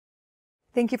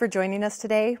Thank you for joining us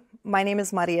today. My name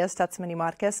is Stutsman y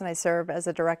Marquez, and I serve as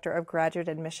a Director of Graduate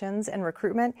Admissions and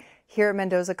Recruitment here at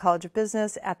Mendoza College of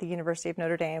Business at the University of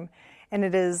Notre Dame. And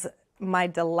it is my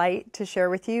delight to share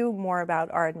with you more about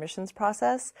our admissions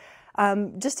process.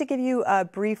 Just to give you a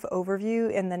brief overview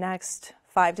in the next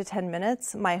 5 to 10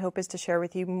 minutes, my hope is to share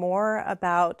with you more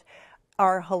about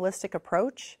our holistic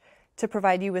approach, to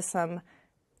provide you with some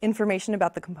information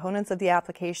about the components of the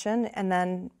application, and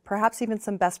then perhaps even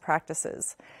some best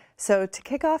practices. So to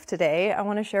kick off today, I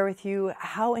want to share with you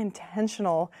how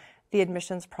intentional the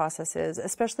admissions process is,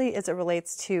 especially as it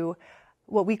relates to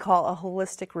what we call a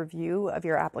holistic review of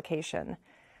your application.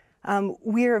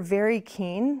 We are very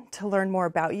keen to learn more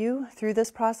about you through this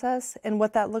process, and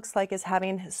what that looks like is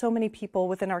having so many people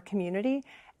within our community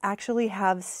actually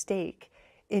have stake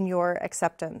in your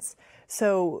acceptance.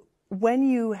 So when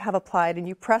you have applied and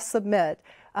you press submit,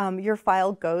 your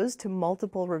file goes to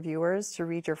multiple reviewers to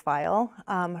read your file.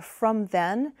 From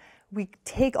then, we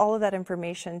take all of that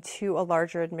information to a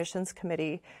larger admissions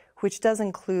committee, which does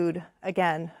include,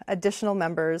 again, additional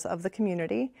members of the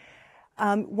community.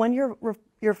 When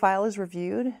your file is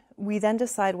reviewed, we then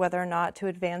decide whether or not to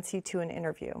advance you to an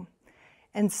interview.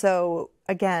 And so,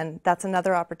 again, that's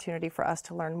another opportunity for us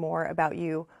to learn more about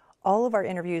you. All of our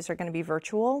interviews are going to be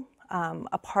virtual.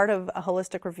 A part of a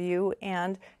holistic review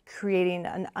and creating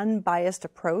an unbiased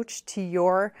approach to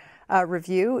your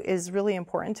review is really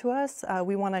important to us.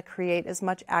 We want to create as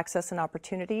much access and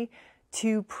opportunity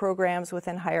to programs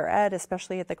within higher ed,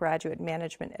 especially at the graduate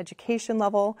management education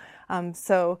level.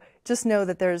 So just know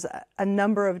that there's a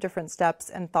number of different steps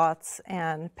and thoughts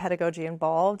and pedagogy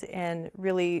involved in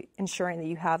really ensuring that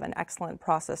you have an excellent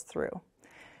process through.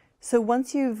 So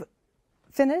once you've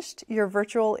finished your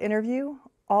virtual interview,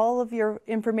 all of your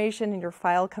information in your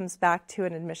file comes back to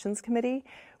an admissions committee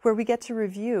where we get to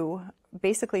review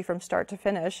basically from start to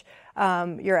finish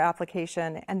your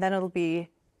application, and then it'll be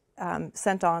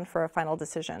sent on for a final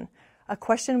decision. A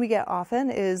question we get often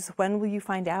is, when will you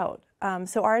find out?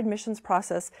 So our admissions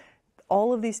process,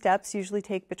 all of these steps usually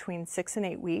take between 6 and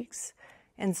 8 weeks.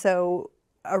 And so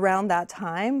around that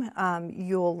time,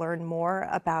 you'll learn more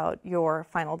about your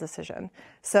final decision.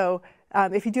 So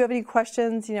if you do have any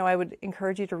questions, I would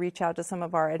encourage you to reach out to some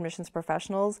of our admissions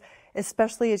professionals,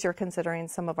 especially as you're considering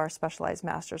some of our specialized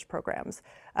master's programs.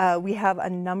 We have a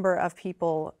number of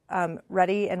people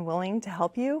ready and willing to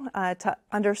help you to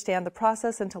understand the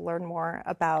process and to learn more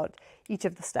about each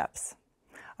of the steps.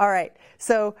 All right,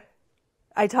 so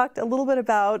I talked a little bit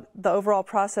about the overall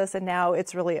process, and now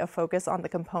it's really a focus on the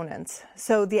components.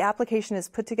 So the application is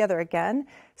put together again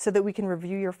so that we can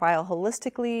review your file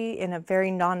holistically in a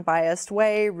very non-biased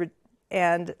way,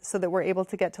 and so that we're able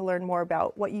to get to learn more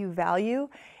about what you value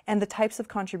and the types of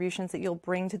contributions that you'll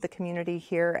bring to the community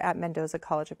here at Mendoza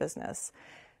College of Business.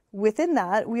 Within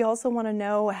that, we also want to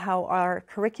know how our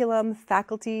curriculum,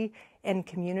 faculty, and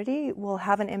community will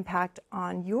have an impact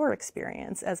on your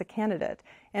experience as a candidate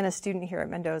and a student here at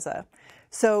Mendoza.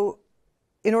 So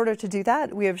in order to do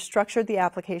that, we have structured the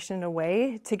application in a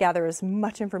way to gather as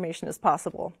much information as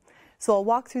possible. So I'll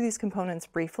walk through these components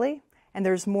briefly, and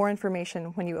there's more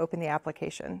information when you open the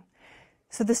application.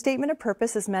 So the statement of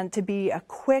purpose is meant to be a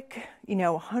quick,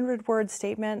 100-word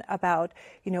statement about,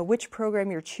 which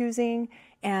program you're choosing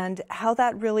and how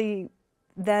that really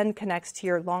then connects to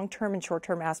your long-term and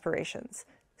short-term aspirations.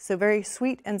 So very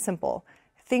sweet and simple.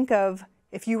 Think of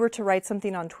if you were to write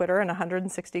something on Twitter in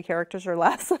 160 characters or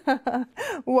less,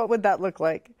 what would that look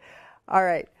like? All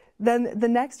right. Then the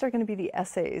next are going to be the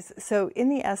essays. So in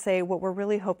the essay, what we're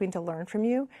really hoping to learn from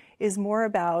you is more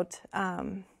about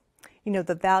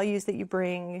the values that you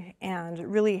bring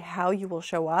and really how you will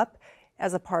show up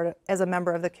as a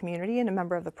member of the community and a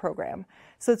member of the program.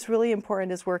 So it's really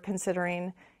important as we're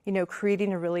considering,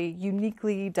 creating a really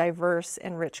uniquely diverse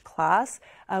and rich class.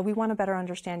 We want to better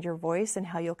understand your voice and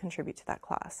how you'll contribute to that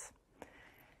class.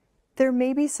 There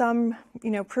may be some,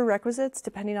 prerequisites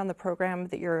depending on the program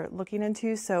that you're looking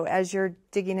into. So as you're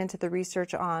digging into the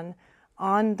research on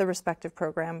the respective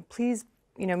program, please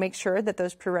make sure that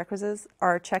those prerequisites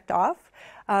are checked off.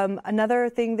 Another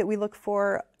thing that we look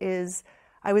for is,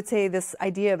 I would say, this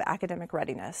idea of academic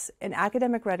readiness. And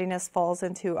academic readiness falls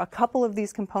into a couple of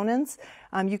these components.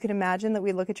 You can imagine that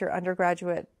we look at your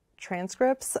undergraduate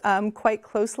transcripts quite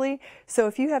closely. So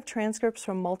if you have transcripts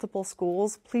from multiple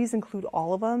schools, please include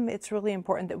all of them. It's really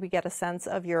important that we get a sense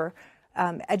of your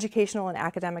educational and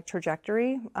academic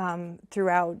trajectory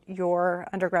throughout your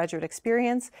undergraduate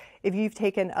experience. If you've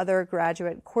taken other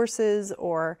graduate courses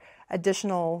or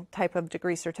additional type of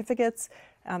degree certificates,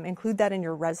 include that in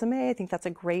your resume. I think that's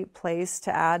a great place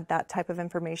to add that type of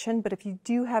information. But if you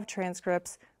do have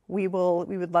transcripts, we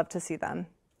would love to see them.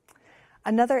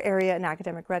 Another area in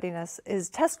academic readiness is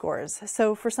test scores.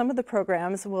 So for some of the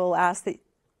programs, we'll ask that,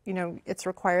 it's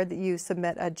required that you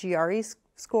submit a GRE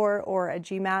score or a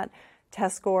GMAT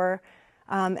test score.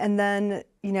 And then,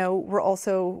 we're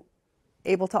also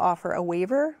able to offer a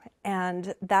waiver,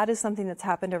 and that is something that's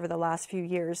happened over the last few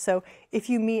years. So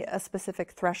if you meet a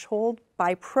specific threshold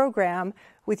by program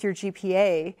with your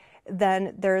GPA,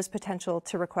 then there is potential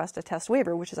to request a test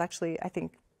waiver, which is actually, I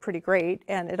think, pretty great,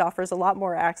 and it offers a lot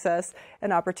more access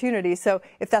and opportunity. So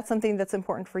if that's something that's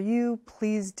important for you,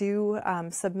 please do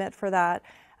submit for that.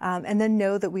 And then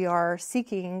know that we are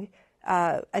seeking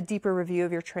a deeper review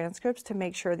of your transcripts to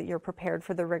make sure that you're prepared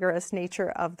for the rigorous nature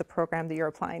of the program that you're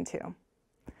applying to.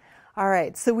 All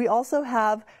right, so we also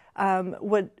have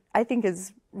what I think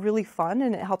is really fun,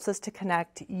 and it helps us to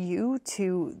connect you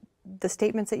to the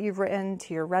statements that you've written,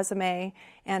 to your resume,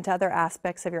 and to other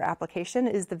aspects of your application,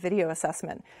 is the video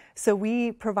assessment. So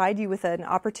we provide you with an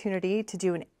opportunity to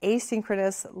do an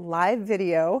asynchronous live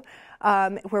video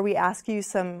where we ask you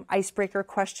some icebreaker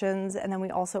questions, and then we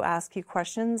also ask you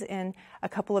questions in a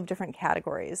couple of different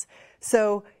categories.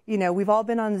 So, we've all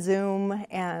been on Zoom,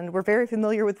 and we're very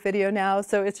familiar with video now,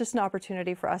 so it's just an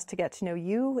opportunity for us to get to know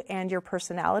you and your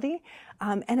personality.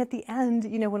 And at the end,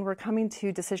 when we're coming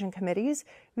to decision committees,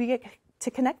 we get to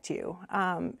connect you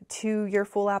to your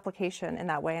full application in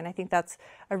that way. And I think that's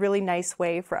a really nice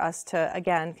way for us to,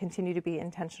 again, continue to be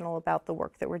intentional about the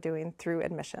work that we're doing through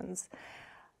admissions.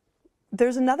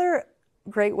 There's another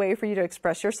great way for you to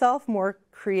express yourself more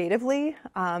creatively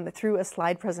through a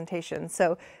slide presentation.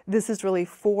 So this is really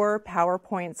 4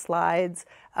 PowerPoint slides.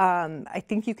 I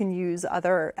think you can use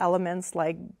other elements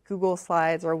like Google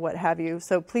Slides or what have you.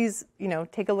 So please,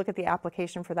 take a look at the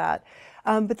application for that.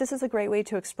 But this is a great way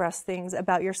to express things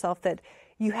about yourself that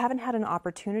you haven't had an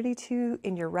opportunity to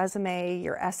in your resume,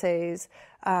 your essays,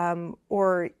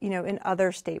 or, in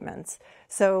other statements.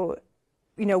 So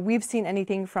we've seen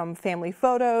anything from family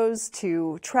photos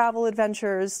to travel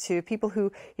adventures to people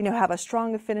who, have a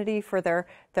strong affinity for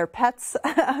their pets.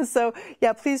 So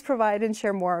yeah, please provide and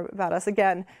share more about us.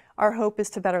 Again, our hope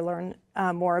is to better learn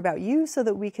more about you so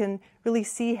that we can really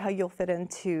see how you'll fit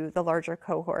into the larger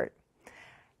cohort.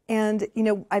 And,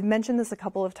 I've mentioned this a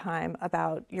couple of times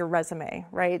about your resume,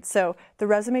 right? So the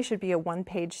resume should be a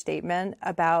 1-page statement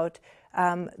about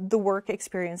the work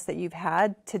experience that you've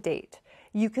had to date.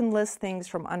 You can list things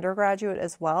from undergraduate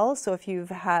as well. So if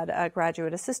you've had a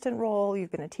graduate assistant role, you've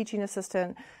been a teaching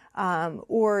assistant,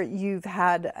 or you've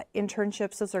had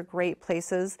internships, those are great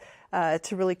places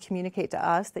to really communicate to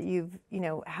us that you've,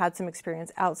 had some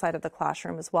experience outside of the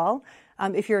classroom as well.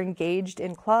 If you're engaged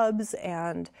in clubs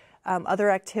and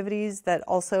other activities that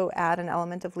also add an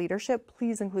element of leadership,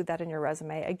 please include that in your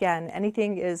resume. Again,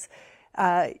 anything is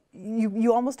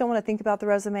you almost don't want to think about the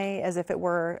resume as if it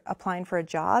were applying for a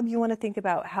job. You want to think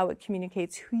about how it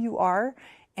communicates who you are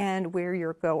and where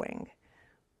you're going.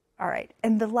 All right,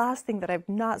 and the last thing that I've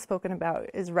not spoken about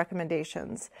is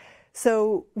recommendations.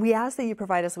 So we ask that you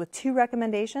provide us with 2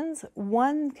 recommendations.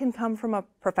 One can come from a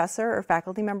professor or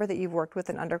faculty member that you've worked with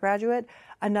in undergraduate.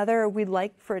 Another, we'd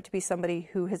like for it to be somebody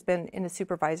who has been in a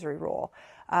supervisory role.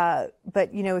 But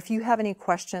if you have any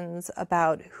questions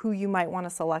about who you might want to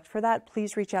select for that,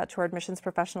 please reach out to our admissions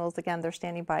professionals. Again, they're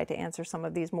standing by to answer some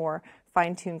of these more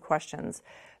fine-tuned questions.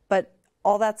 But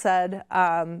all that said,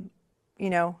 we're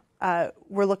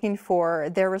looking for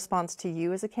their response to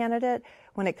you as a candidate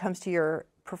when it comes to your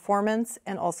performance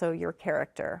and also your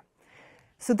character.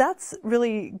 So that's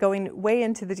really going way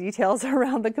into the details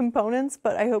around the components,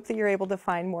 but I hope that you're able to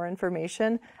find more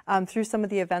information through some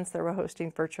of the events that we're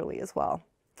hosting virtually as well.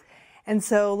 And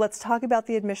so let's talk about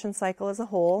the admission cycle as a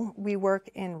whole. We work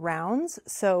in rounds,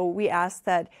 so we ask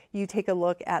that you take a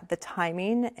look at the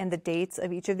timing and the dates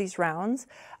of each of these rounds.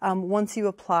 Once you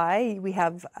apply,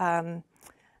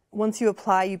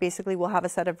 you basically will have a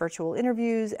set of virtual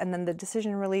interviews and then the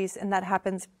decision release, and that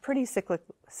happens pretty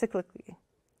cyclically.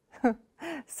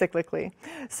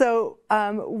 So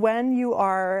when you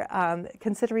are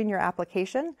considering your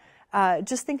application,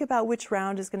 just think about which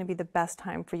round is going to be the best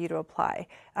time for you to apply.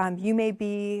 You may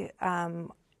be,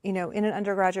 in an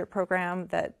undergraduate program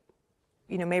that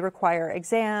may require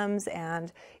exams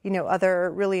and,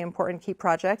 other really important key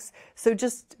projects. So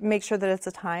just make sure that it's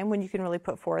a time when you can really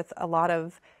put forth a lot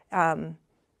of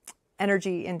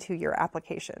energy into your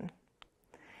application.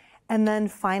 And then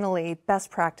finally,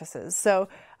 best practices. So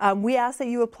We ask that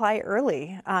you apply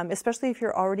early, especially if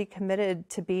you're already committed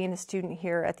to being a student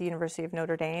here at the University of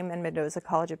Notre Dame and Mendoza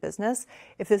College of Business.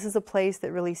 If this is a place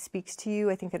that really speaks to you,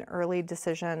 I think an early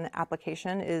decision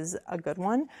application is a good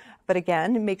one. But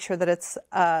again, make sure that it's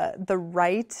the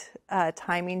right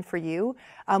timing for you.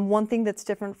 One thing that's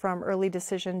different from early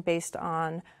decision based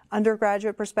on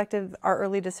undergraduate perspective, our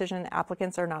early decision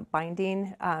applicants are not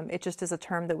binding. It just is a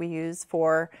term that we use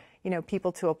for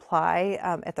people to apply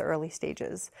at the early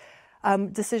stages.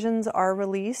 Decisions are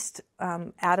released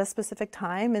at a specific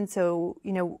time, and so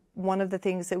one of the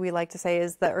things that we like to say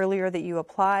is the earlier that you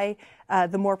apply,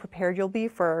 the more prepared you'll be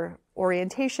for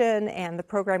orientation and the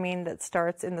programming that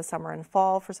starts in the summer and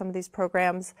fall for some of these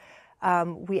programs.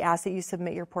 We ask that you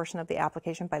submit your portion of the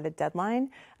application by the deadline.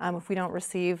 If we don't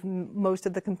receive most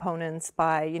of the components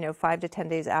by 5 to 10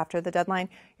 days after the deadline,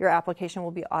 your application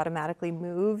will be automatically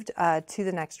moved to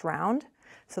the next round.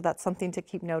 So that's something to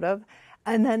keep note of.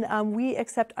 And then we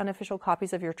accept unofficial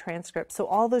copies of your transcripts. So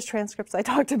all those transcripts I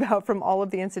talked about from all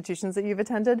of the institutions that you've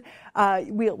attended,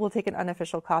 we'll take an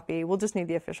unofficial copy. We'll just need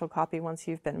the official copy once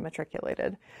you've been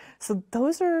matriculated. So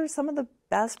those are some of the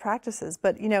best practices.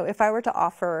 But if I were to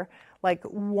offer like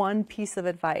one piece of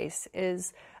advice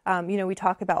is, we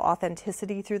talk about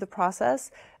authenticity through the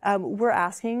process. We're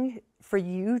asking for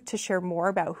you to share more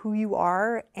about who you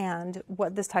are and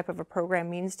what this type of a program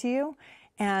means to you,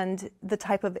 and the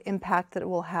type of impact that it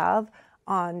will have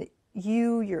on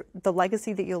you, the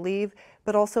legacy that you'll leave,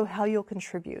 but also how you'll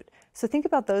contribute. So think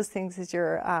about those things as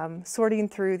you're sorting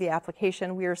through the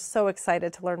application. We are so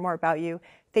excited to learn more about you.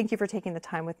 Thank you for taking the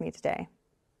time with me today.